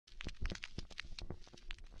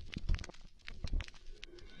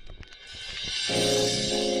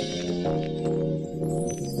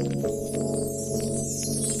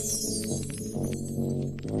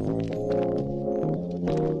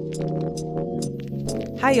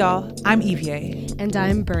Hi, y'all. I'm Evie. And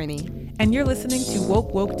I'm Bernie. And you're listening to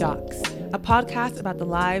Woke Woke Docs, a podcast about the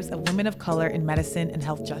lives of women of color in medicine and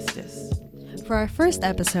health justice. For our first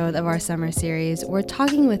episode of our summer series, we're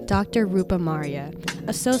talking with Dr. Rupa Marya,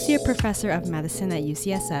 Associate Professor of Medicine at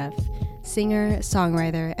UCSF, singer,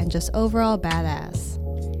 songwriter, and just overall badass.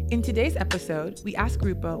 In today's episode, we ask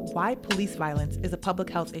Rupa why police violence is a public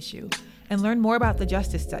health issue and learn more about the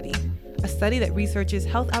Justice Study, a study that researches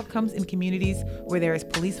health outcomes in communities where there is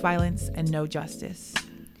police violence and no justice.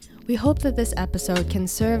 We hope that this episode can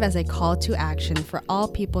serve as a call to action for all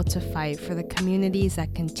people to fight for the communities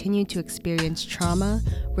that continue to experience trauma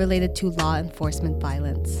related to law enforcement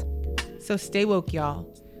violence. So stay woke, y'all.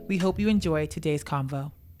 We hope you enjoy today's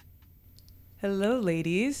convo. Hello,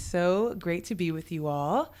 ladies. So great to be with you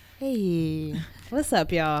all. Hey, what's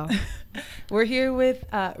up, y'all? We're here with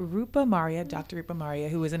Rupa Marya, Dr. Rupa Marya,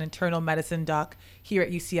 who is an internal medicine doc here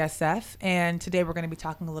at UCSF. And today we're going to be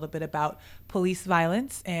talking a little bit about police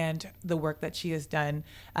violence and the work that she has done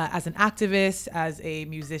as an activist, as a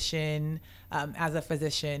musician, as a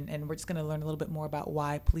physician. And we're just going to learn a little bit more about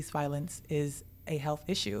why police violence is a health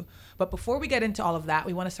issue. But before we get into all of that,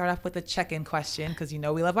 we want to start off with a check-in question because you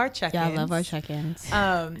know we love our check-ins. Yeah, I love our check-ins.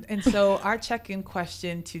 And so our check-in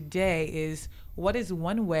question today is, what is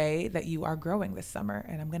one way that you are growing this summer?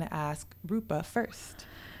 And I'm going to ask Rupa first.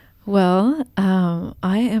 Well,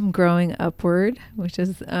 I am growing upward, which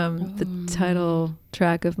is the title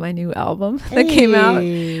track of my new album that came out,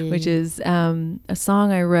 which is a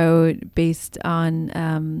song I wrote based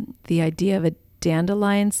on the idea of a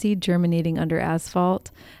dandelion seed germinating under asphalt.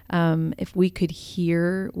 If we could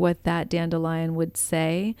hear what that dandelion would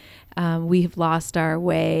say, we have lost our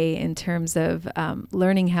way in terms of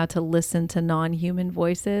learning how to listen to non-human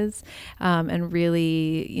voices and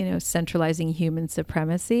really, centralizing human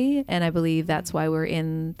supremacy. And I believe that's why we're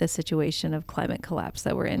in the situation of climate collapse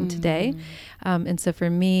that we're in today. And so for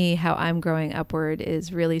me, how I'm growing upward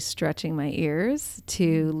is really stretching my ears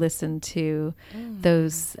to listen to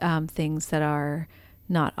those things that are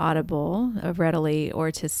not audible readily,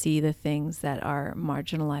 or to see the things that are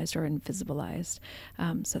marginalized or invisibilized.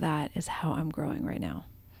 So that is how I'm growing right now.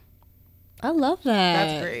 I love that.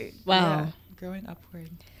 That's great. Wow. Yeah, growing upward.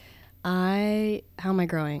 How am I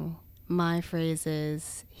growing? My phrase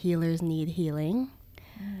is healers need healing.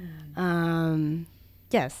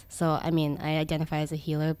 Yes. So, I identify as a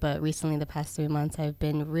healer, but recently, the past 3 months, I've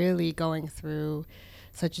been really going through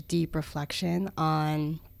such deep reflection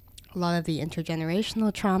on a lot of the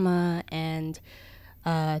intergenerational trauma and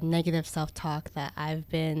negative self-talk that I've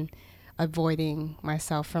been avoiding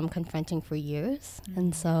myself from confronting for years.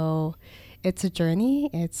 And so it's a journey.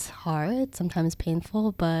 It's hard, sometimes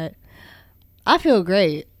painful, but I feel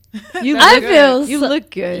great. You look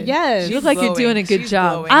good. Yes. You look like you're doing a good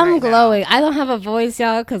job. I'm glowing. I don't have a voice,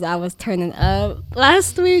 y'all, because I was turning up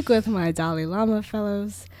last week with my Dalai Lama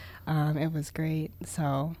fellows. It was great.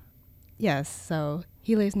 So, yes. So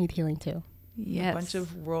healers need healing too. Yes. A bunch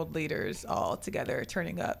of world leaders all together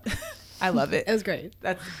turning up. I love it. It was great.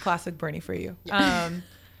 That's classic Bernie for you.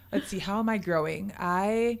 Let's see. How am I growing?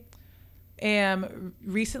 I am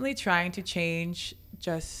recently trying to change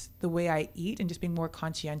just the way I eat and just being more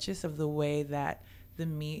conscientious of the way that the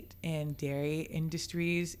meat and dairy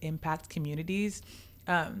industries impact communities.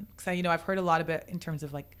 Because I've heard a lot of it in terms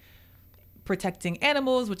of like protecting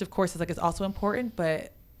animals, which of course is also important,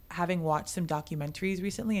 but having watched some documentaries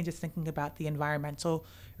recently and just thinking about the environmental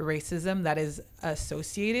racism that is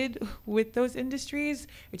associated with those industries,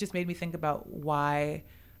 it just made me think about why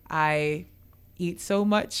I eat so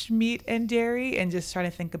much meat and dairy, and just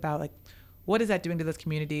trying to think about what is that doing to those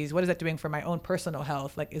communities? What is that doing for my own personal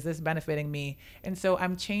health? Is this benefiting me? And so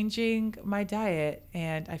I'm changing my diet,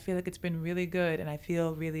 and I feel like it's been really good, and I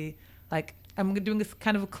feel really like I'm doing this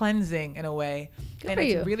kind of cleansing in a way. Good and for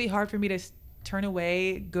it's you. really hard for me to turn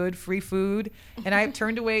away good free food, and I've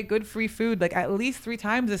turned away good free food at least 3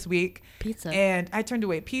 times this week. Pizza. And I turned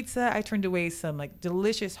away pizza. I turned away some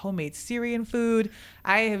delicious homemade Syrian food.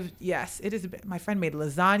 It is. My friend made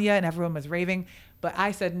lasagna and everyone was raving, but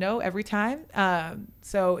I said no every time.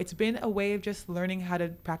 So it's been a way of just learning how to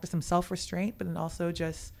practice some self-restraint, but then also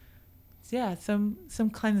just some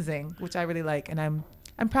cleansing, which I really like, and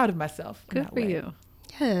I'm proud of myself. Good for you.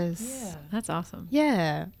 Yes. Yeah. That's awesome.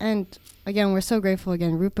 Yeah. And again, we're so grateful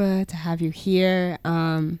again, Rupa, to have you here.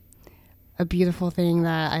 A beautiful thing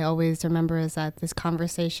that I always remember is that this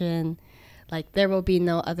conversation, there will be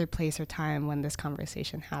no other place or time when this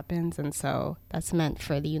conversation happens. And so that's meant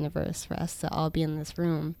for the universe, for us to all be in this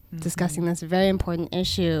room discussing this very important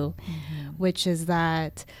issue, which is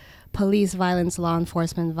that police violence, law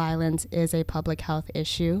enforcement violence is a public health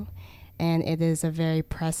issue. and it is a very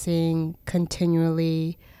pressing,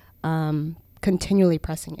 continually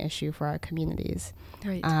pressing issue for our communities.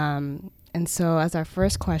 Right. And so as our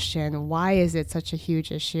first question, why is it such a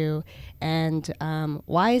huge issue? And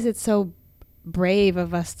why is it so brave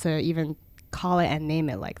of us to even call it and name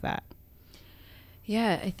it like that?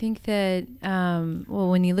 Yeah, I think that,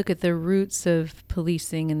 when you look at the roots of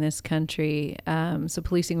policing in this country, so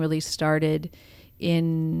policing really started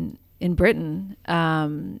in Britain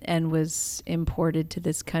and was imported to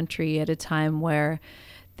this country at a time where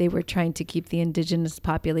they were trying to keep the indigenous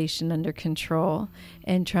population under control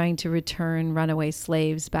and trying to return runaway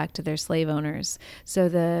slaves back to their slave owners. So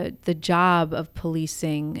the job of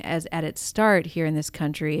policing at its start here in this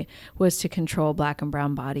country was to control black and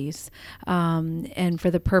brown bodies. And for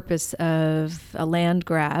the purpose of a land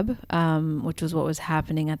grab, which was what was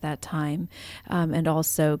happening at that time, and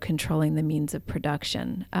also controlling the means of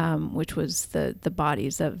production, which was the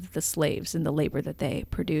bodies of the slaves and the labor that they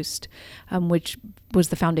produced, which was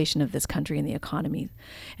the foundation of this country and the economy.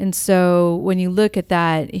 And so when you look at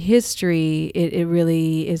that history, it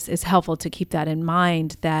really is helpful to keep that in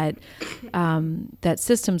mind, that that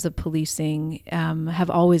systems of policing have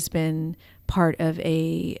always been part of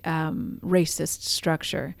a racist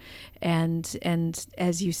structure. And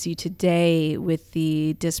as you see today with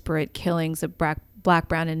the disparate killings of Black,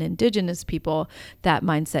 brown, and indigenous people, that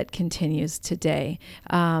mindset continues today.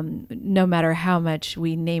 No matter how much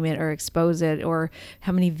we name it or expose it, or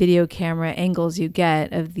how many video camera angles you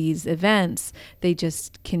get of these events, they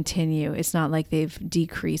just continue. It's not like they've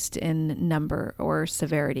decreased in number or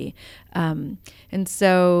severity. And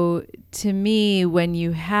so to me, when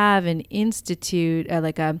you have an institute,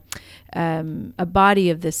 like a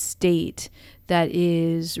body of the state that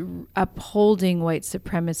is upholding white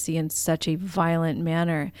supremacy in such a violent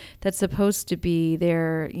manner, that's supposed to be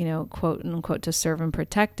there, quote unquote, to serve and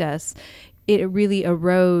protect us, it really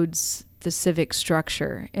erodes the civic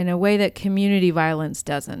structure in a way that community violence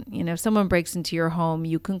doesn't. If someone breaks into your home,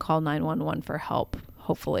 you can call 911 for help.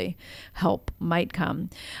 Hopefully help might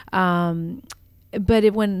come. But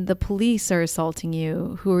when the police are assaulting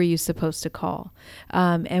you, who are you supposed to call?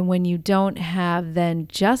 And when you don't have then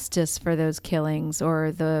justice for those killings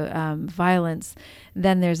or the violence,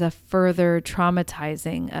 then there's a further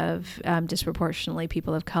traumatizing of disproportionately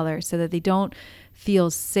people of color, so that they don't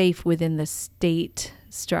feel safe within the state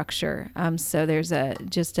structure. So there's a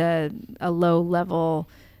low level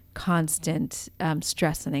constant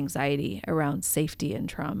stress and anxiety around safety and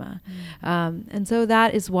trauma. And so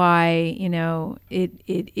that is why,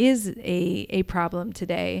 it is a problem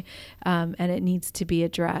today, and it needs to be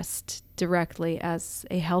addressed directly as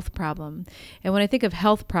a health problem. And when I think of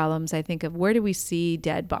health problems, I think of, where do we see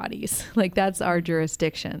dead bodies? Like, that's our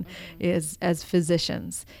jurisdiction, is as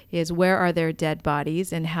physicians, is where are there dead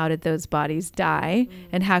bodies, and how did those bodies die,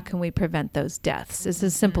 and how can we prevent those deaths? It's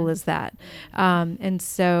as simple as that. And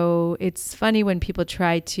so it's funny when people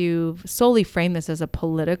try to solely frame this as a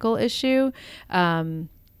political issue.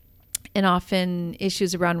 And often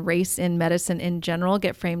issues around race in medicine in general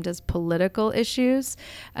get framed as political issues.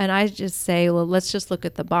 And I just say, well, let's just look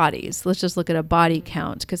at the bodies. Let's just look at a body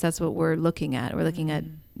count, because that's what we're looking at. We're looking at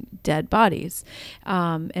dead bodies.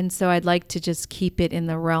 And so I'd like to just keep it in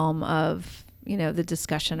the realm of, the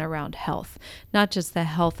discussion around health, not just the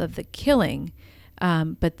health of the killing,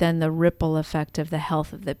 but then the ripple effect of the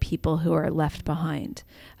health of the people who are left behind.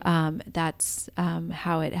 That's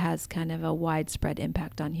how it has kind of a widespread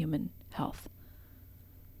impact on human health.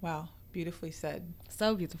 Wow, beautifully said.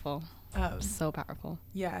 So beautiful. So powerful.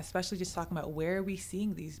 Yeah, especially just talking about, where are we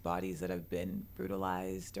seeing these bodies that have been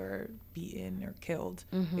brutalized or beaten or killed?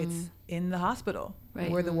 It's in the hospital.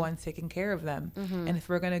 Right. We're the ones taking care of them. And if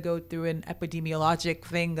we're going to go through an epidemiologic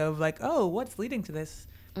thing of like, oh, what's leading to this?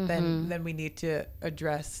 Then we need to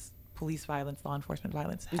address police violence, law enforcement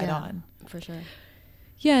violence head on. For sure.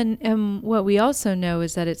 Yeah, and what we also know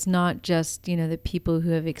is that it's not just, the people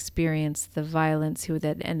who have experienced the violence who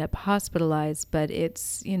then end up hospitalized, but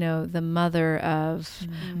it's, the mother of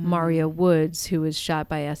Mario Woods, who was shot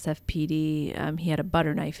by SFPD. He had a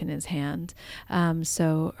butter knife in his hand.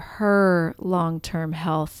 So her long-term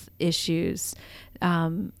health issues,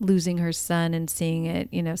 losing her son and seeing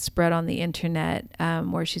it, spread on the internet,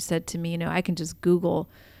 where she said to me, I can just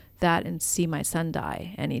Google that and see my son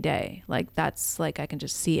die any day. Like, that's like, I can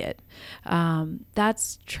just see it.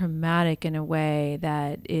 That's traumatic in a way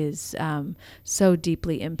that is so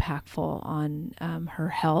deeply impactful on her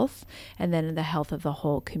health, and then the health of the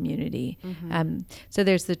whole community. So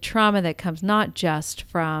there's the trauma that comes not just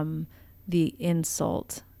from the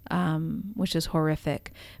insult, which is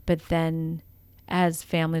horrific, but then as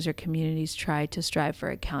families or communities try to strive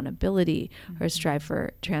for accountability or strive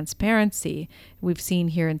for transparency. We've seen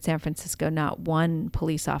here in San Francisco, not one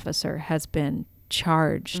police officer has been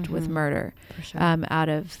charged with murder out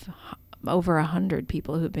of over 100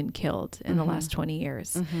 people who've been killed in the last 20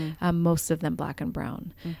 years, most of them Black and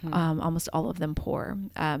brown, almost all of them poor,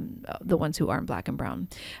 the ones who aren't Black and brown.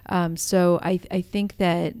 So I think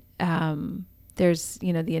that there's,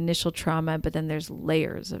 the initial trauma, but then there's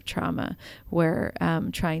layers of trauma where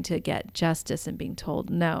trying to get justice and being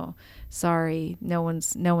told, no, sorry, no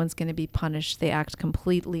one's going to be punished. They act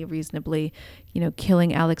completely reasonably,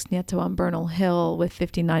 killing Alex Nieto on Bernal Hill with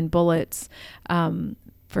 59 bullets,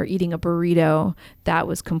 for eating a burrito, that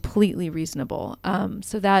was completely reasonable.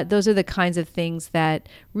 So those are the kinds of things that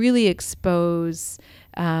really expose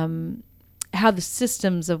how the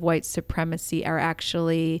systems of white supremacy are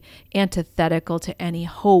actually antithetical to any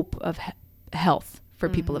hope of health for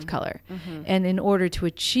people of color. And in order to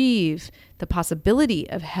achieve the possibility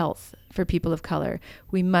of health for people of color,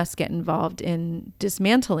 we must get involved in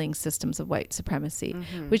dismantling systems of white supremacy,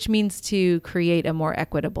 which means to create a more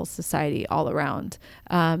equitable society all around.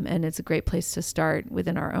 And it's a great place to start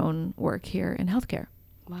within our own work here in healthcare.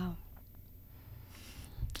 Wow.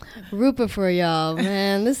 Roopa for y'all,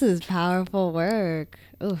 man. This is powerful work.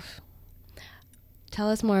 Oof. Tell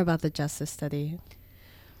us more about the Justice Study.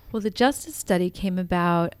 Well, the Justice Study came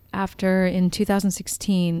about after, in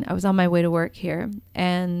 2016, I was on my way to work here,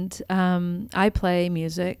 and I play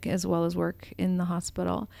music as well as work in the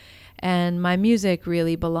hospital. And my music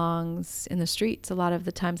really belongs in the streets. A lot of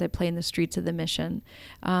the times I play in the streets of the Mission.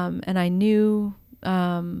 And I knew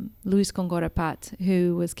Luis Gongora Pat,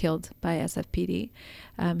 who was killed by SFPD.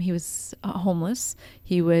 He was homeless.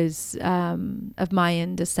 He was of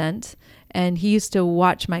Mayan descent. And he used to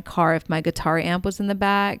watch my car if my guitar amp was in the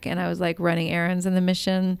back and I was like running errands in the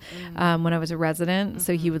Mission when I was a resident.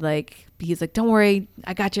 So he's like, don't worry,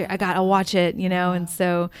 I'll watch it, And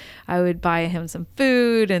so I would buy him some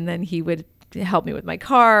food and then he would help me with my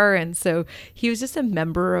car. And so he was just a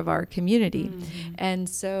member of our community. And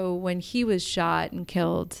so when he was shot and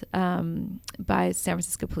killed by San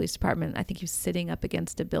Francisco Police Department, I think he was sitting up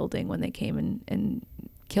against a building when they came and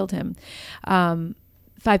killed him.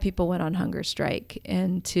 5 people went on hunger strike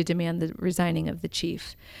and to demand the resigning of the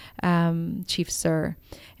chief, Chief Sir.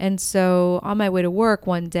 And so on my way to work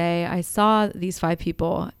one day, I saw these 5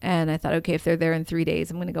 people and I thought, okay, if they're there in 3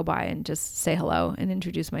 days, I'm going to go by and just say hello and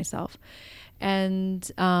introduce myself. And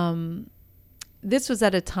this was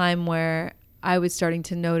at a time where I was starting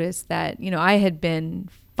to notice that, I had been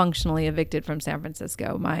functionally evicted from San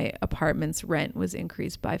Francisco. My apartment's rent was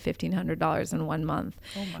increased by $1,500 in 1 month.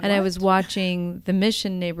 And I was watching the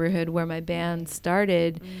Mission neighborhood where my band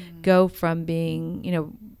started go from being,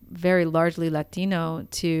 very largely Latino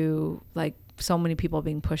to like so many people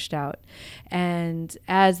being pushed out. And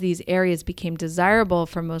as these areas became desirable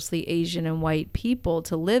for mostly Asian and white people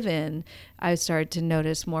to live in, I started to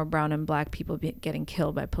notice more brown and Black people getting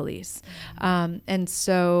killed by police. And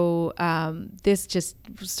so this just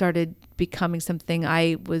started becoming something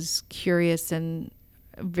I was curious and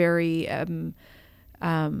very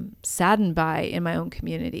saddened by in my own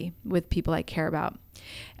community with people I care about.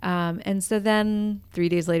 And so then 3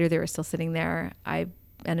 days later, they were still sitting there. I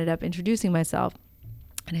ended up introducing myself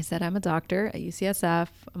and I said, I'm a doctor at UCSF.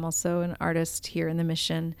 I'm also an artist here in the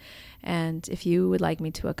Mission. And if you would like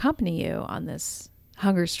me to accompany you on this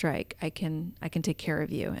hunger strike, I can take care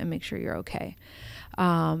of you and make sure you're okay.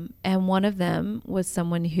 And one of them was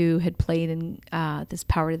someone who had played in this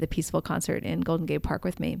Power to the Peaceful concert in Golden Gate Park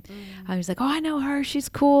with me. I was like, oh, I know her. She's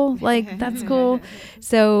cool. Like, that's cool.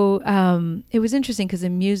 So it was interesting because the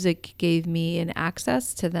music gave me an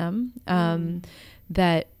access to them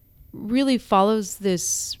that really follows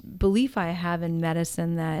this belief I have in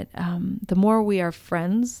medicine that the more we are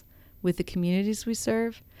friends with the communities we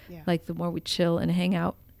serve, like the more we chill and hang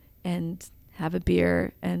out and have a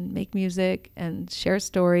beer and make music and share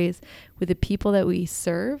stories with the people that we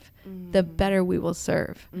serve, the better we will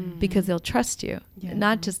serve because they'll trust you,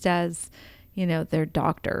 not just as, their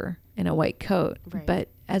doctor in a white coat, but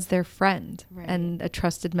as their friend and a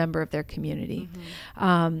trusted member of their community.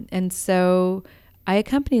 And so I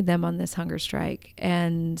accompanied them on this hunger strike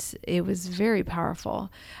and it was very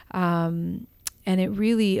powerful. And it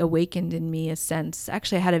really awakened in me a sense.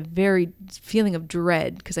 Actually, I had a very feeling of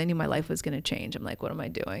dread because I knew my life was going to change. I'm like, what am I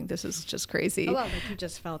doing? This is just crazy. Oh, like you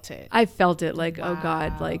just felt it. I felt it like, wow. Oh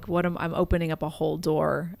God, like I'm opening up a whole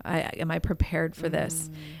door. Am I prepared for this?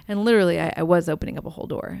 And literally I was opening up a whole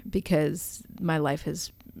door because my life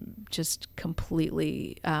has just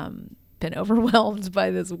completely been overwhelmed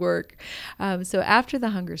by this work. So after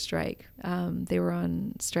the hunger strike, they were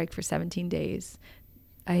on strike for 17 days.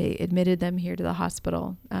 I admitted them here to the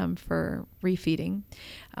hospital for refeeding.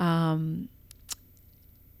 The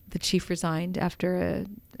chief resigned after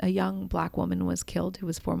a young Black woman was killed who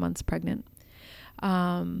was 4 months pregnant.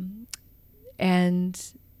 And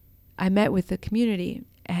I met with the community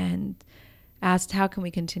and asked, how can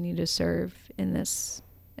we continue to serve in this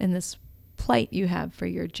plight you have for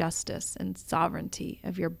your justice and sovereignty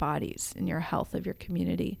of your bodies and your health of your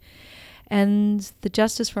community? And the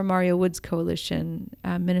Justice for Mario Woods Coalition,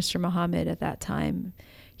 Minister Muhammad at that time,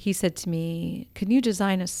 he said to me, can you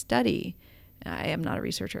design a study? I am not a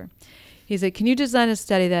researcher. He said, can you design a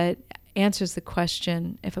study that answers the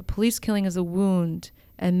question, if a police killing is a wound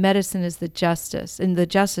and medicine is the justice, and the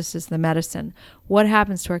justice is the medicine, what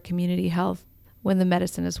happens to our community health when the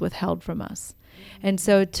medicine is withheld from us? And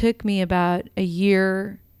so it took me about a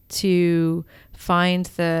year to find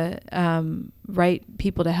the right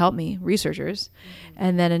people to help me, researchers,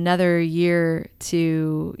 and then another year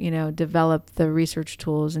to, develop the research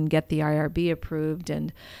tools and get the IRB approved.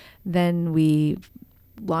 And then we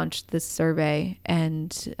launched this survey,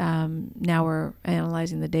 and now we're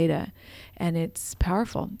analyzing the data, and it's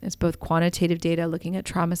powerful. It's both quantitative data, looking at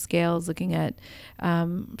trauma scales, looking at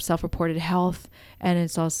self-reported health, and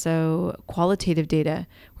it's also qualitative data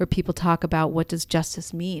where people talk about, what does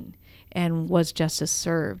justice mean, and was justice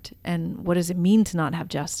served, and what does it mean to not have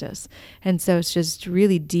justice? And so it's just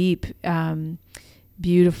really deep,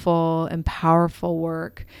 beautiful and powerful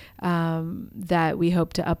work that we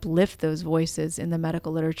hope to uplift those voices in the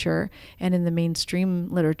medical literature and in the mainstream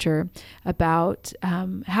literature about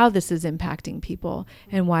how this is impacting people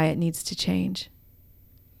and why it needs to change.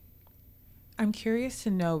 I'm curious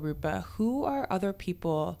to know, Rupa, who are other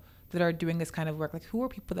people that are doing this kind of work? Like, who are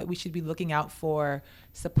people that we should be looking out for,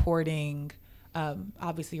 supporting?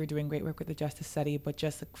 Obviously, you're doing great work with the Justice Study, but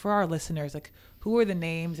just like for our listeners, like, who are the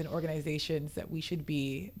names and organizations that we should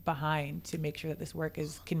be behind to make sure that this work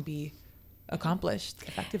can be accomplished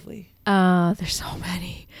effectively? There's so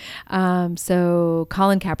many. So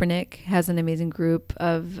Colin Kaepernick has an amazing group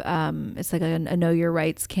of, it's like a Know Your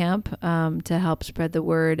Rights camp to help spread the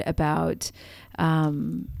word about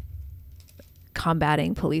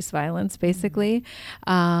combating police violence, basically.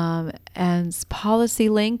 And Policy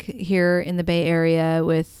Link here in the Bay Area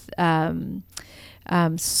with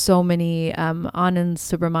so many. Anand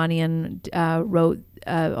Subramanian wrote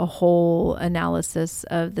a whole analysis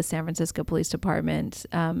of the San Francisco Police Department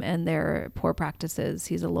and their poor practices.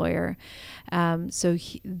 He's a lawyer. So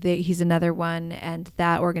he's another one. And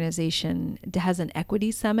that organization has an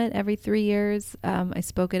equity summit every 3 years. I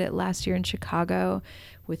spoke at it last year in Chicago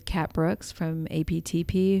with Kat Brooks from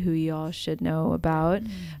APTP, who you all should know about.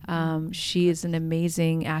 She is an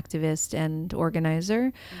amazing activist and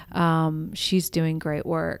organizer. She's doing great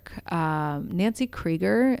work. Nancy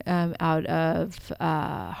Krieger out of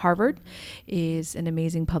Harvard is an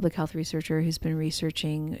amazing public health researcher who's been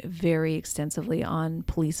researching very extensively on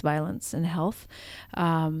police violence and health.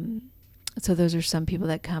 So those are some people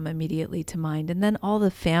that come immediately to mind. And then all the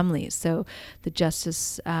families. So the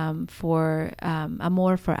Justice for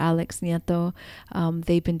Amor for Alex Nieto,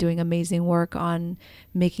 they've been doing amazing work on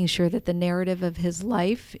making sure that the narrative of his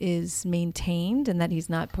life is maintained and that he's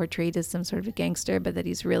not portrayed as some sort of a gangster, but that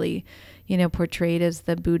he's really, portrayed as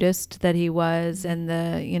the Buddhist that he was, and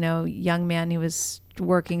the, young man who was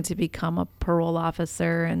working to become a parole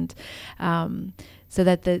officer, and so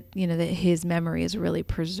that that his memory is really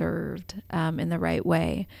preserved in the right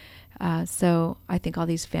way. So I think all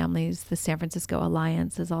these families, the San Francisco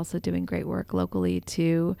Alliance is also doing great work locally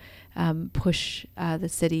to push the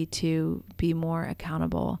city to be more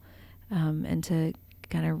accountable and to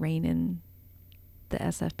kind of rein in the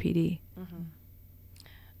SFPD. Mm-hmm.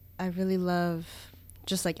 I really love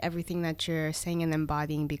just like everything that you're saying and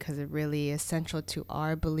embodying, because it really is central to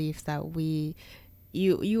our belief that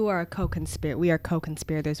you are a co-conspirator. We are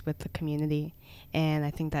co-conspirators with the community, and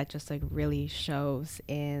I think that just like really shows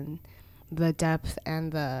in the depth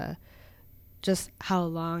and the just how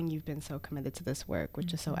long you've been so committed to this work,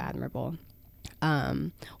 which is so admirable.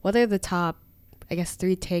 What are the top,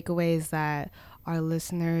 3 takeaways that our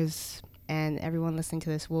listeners and everyone listening to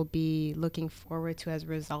this will be looking forward to as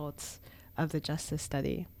results of the Justice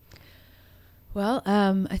Study? Well,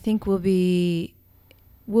 I think we'll be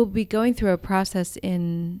going through a process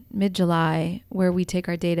in mid-July where we take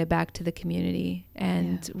our data back to the community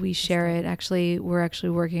and we share it. Actually, we're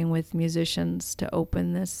actually working with musicians to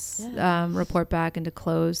open this report back and to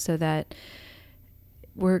close, so that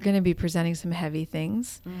we're going to be presenting some heavy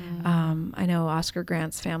things. I know Oscar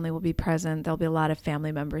Grant's family will be present. There'll be a lot of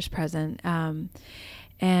family members present.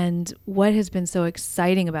 And what has been so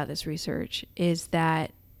exciting about this research is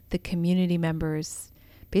that the community members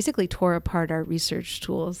basically tore apart our research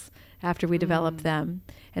tools after we developed them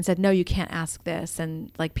and said, no, you can't ask this.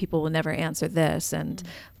 And like, people will never answer this. And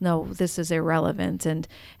no, this is irrelevant. And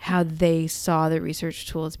how they saw the research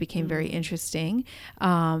tools became very interesting.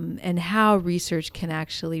 And how research can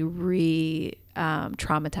actually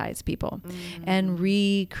traumatize people and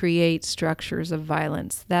recreate structures of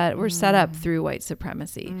violence that were set up through white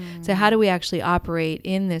supremacy. So how do we actually operate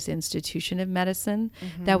in this institution of medicine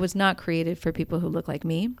that was not created for people who look like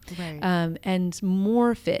me, and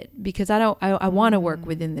morph it? Because I want to work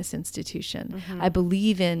within this institution. I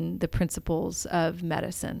believe in the principles of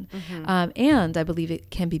medicine, and I believe it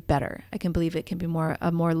can be better. I can believe it can be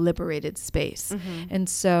a more liberated space. And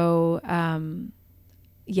so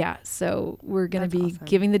so we're going to be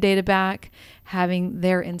giving the data back, having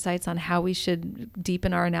their insights on how we should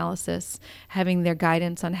deepen our analysis, having their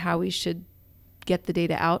guidance on how we should get the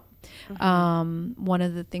data out. One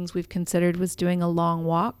of the things we've considered was doing a long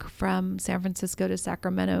walk from San Francisco to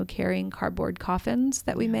Sacramento, carrying cardboard coffins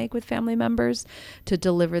that we make with family members to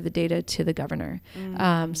deliver the data to the governor.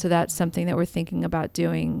 So that's something that we're thinking about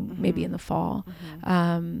doing maybe in the fall.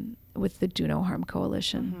 With the Do No Harm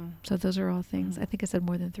Coalition. So those are all things. I think I said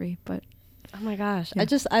more than 3, but. Oh my gosh. Yeah.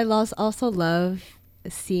 I also love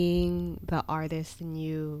seeing the artist in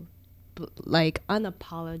you like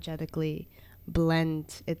unapologetically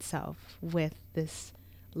blend itself with this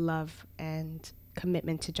love and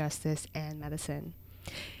commitment to justice and medicine.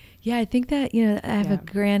 Yeah, I think that, I have a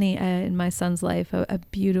granny in my son's life, a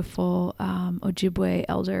beautiful Ojibwe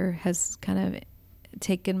elder has kind of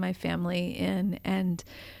taken my family in, and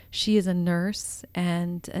she is a nurse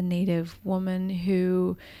and a Native woman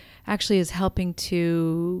who actually is helping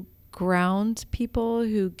to ground people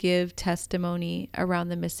who give testimony around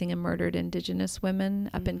the missing and murdered Indigenous women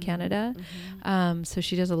up in Canada. So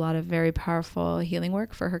she does a lot of very powerful healing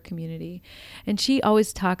work for her community. And she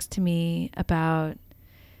always talks to me about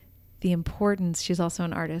the importance. She's also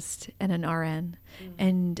an artist and an RN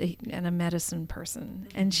and a medicine person.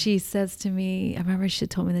 And she says to me, I remember she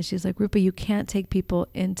told me this, she's like, Rupa, you can't take people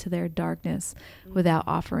into their darkness without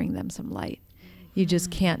offering them some light. You just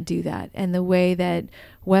can't do that. And the way that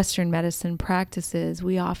Western medicine practices,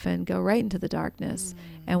 we often go right into the darkness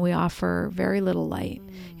and we offer very little light.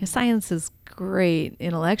 Science is great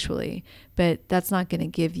intellectually, but that's not going to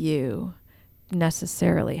give you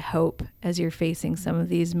necessarily hope as you're facing some of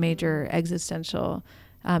these major existential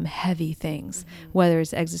heavy things, whether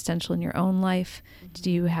it's existential in your own life,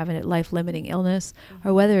 do you have a life-limiting illness,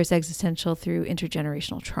 or whether it's existential through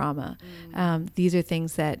intergenerational trauma. These are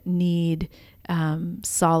things that need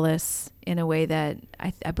solace in a way that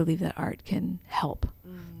I believe that art can help.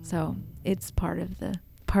 So it's part of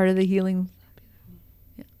the healing.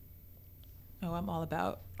 Oh, I'm all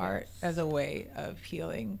about art as a way of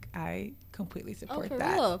healing. I completely support for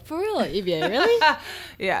that. For real, Evie, really?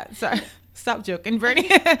 Yeah, sorry. Stop joking, Bernie.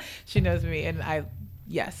 She knows me, and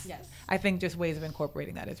yes. I think just ways of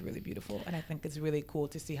incorporating that is really beautiful, and I think it's really cool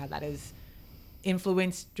to see how that has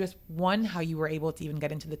influenced just how you were able to even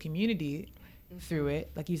get into the community through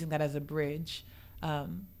it, like using that as a bridge,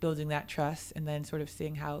 building that trust, and then sort of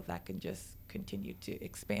seeing how that can just continue to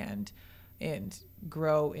expand and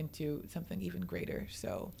grow into something even greater.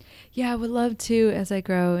 So yeah, I would love to, as I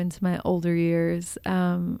grow into my older years,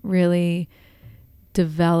 really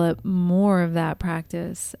develop more of that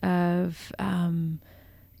practice of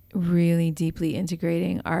really deeply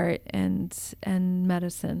integrating art and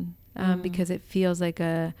medicine, because it feels like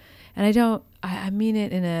I mean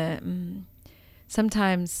it in a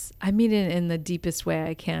sometimes I mean it in the deepest way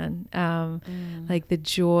I can. Like the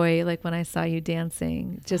joy, like when I saw you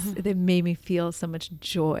dancing, just it made me feel so much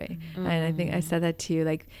joy. And I think I said that to you,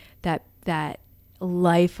 like that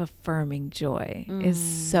life affirming joy is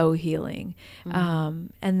so healing.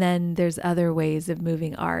 And then there's other ways of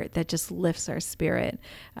moving art that just lifts our spirit.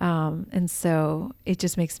 And so it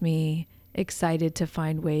just makes me excited to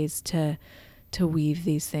find ways to weave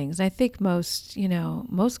these things. And I think most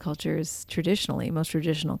cultures, most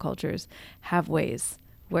traditional cultures have ways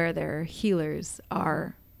where their healers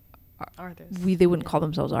are artists. They wouldn't call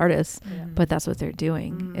themselves artists, but that's what they're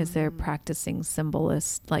doing, is they're practicing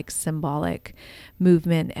symbolic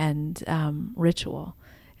movement and ritual.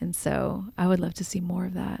 And so I would love to see more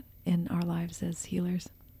of that in our lives as healers.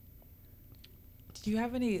 Do you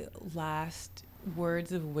have any last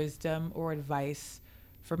words of wisdom or advice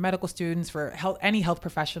for medical students, for health, any health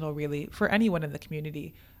professional, really, for anyone in the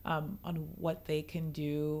community, on what they can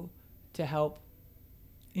do to help,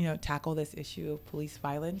 tackle this issue of police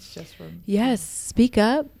violence. Just from Yes, speak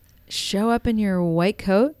up, show up in your white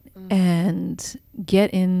coat, and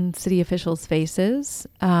get in city officials' faces.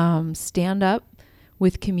 Stand up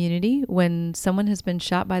with community. When someone has been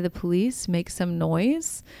shot by the police, make some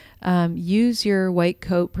noise. Use your white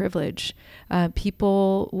coat privilege.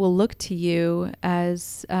 People will look to you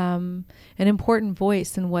as an important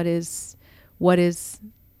voice in what is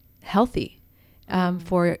healthy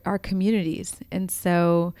for our communities. And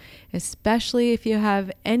so, especially if you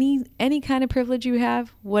have any kind of privilege you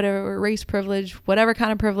have, whatever race privilege, whatever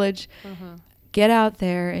kind of privilege, get out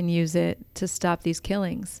there and use it to stop these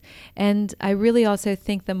killings. And I really also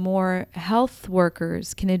think the more health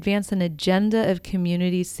workers can advance an agenda of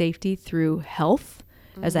community safety through health,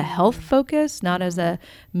 as a health focus, not as a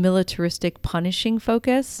militaristic punishing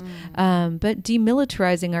focus, but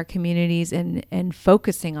demilitarizing our communities and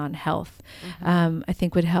focusing on health, I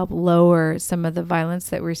think would help lower some of the violence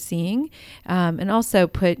that we're seeing, and also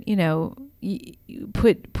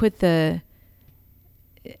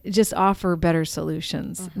just offer better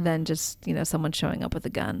solutions than just, someone showing up with a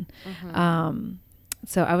gun.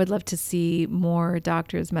 So I would love to see more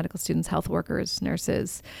doctors, medical students, health workers,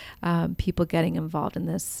 nurses, people getting involved in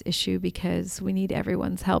this issue, because we need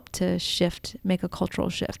everyone's help to make a cultural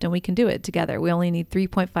shift, and we can do it together. We only need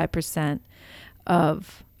 3.5%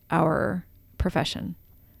 of our profession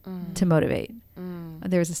to motivate.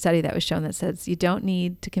 There was a study that was shown that says you don't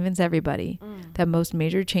need to convince everybody that most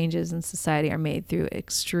major changes in society are made through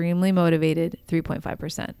extremely motivated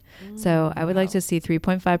 3.5%. So I would like to see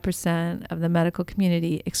 3.5% of the medical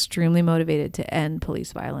community extremely motivated to end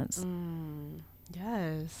police violence.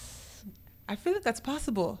 Yes. I feel like that's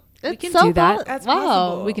possible. We can do that. That's wow.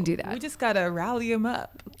 possible. We can do that. We just got to rally them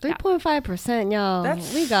up. 3.5%, y'all.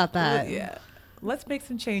 We got that. Yeah. Let's make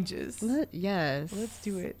some changes. Yes. Let's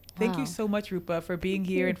do it. Thank you so much, Rupa, for being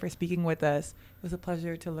here and for speaking with us. It was a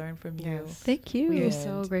pleasure to learn from you. Yes. Thank you. We are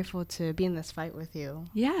so grateful to be in this fight with you.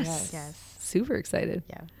 Yes. Super excited.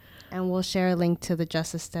 Yeah. And we'll share a link to the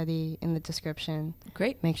Justice Study in the description.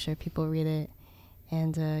 Great. Make sure people read it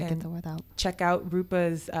and get the word out. Check out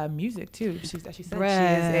Rupa's music, too. She said she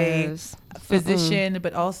is a physician,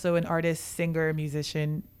 but also an artist, singer,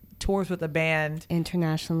 musician, tours with a band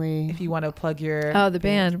internationally. If you want to plug your the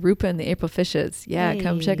band Rupa and the April Fishes. Yeah,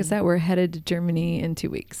 come check us out. We're headed to Germany in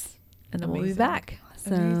 2 weeks, and then we'll be back.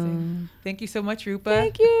 Amazing. Thank you so much, Rupa.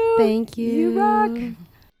 Thank you. Thank you. You rock.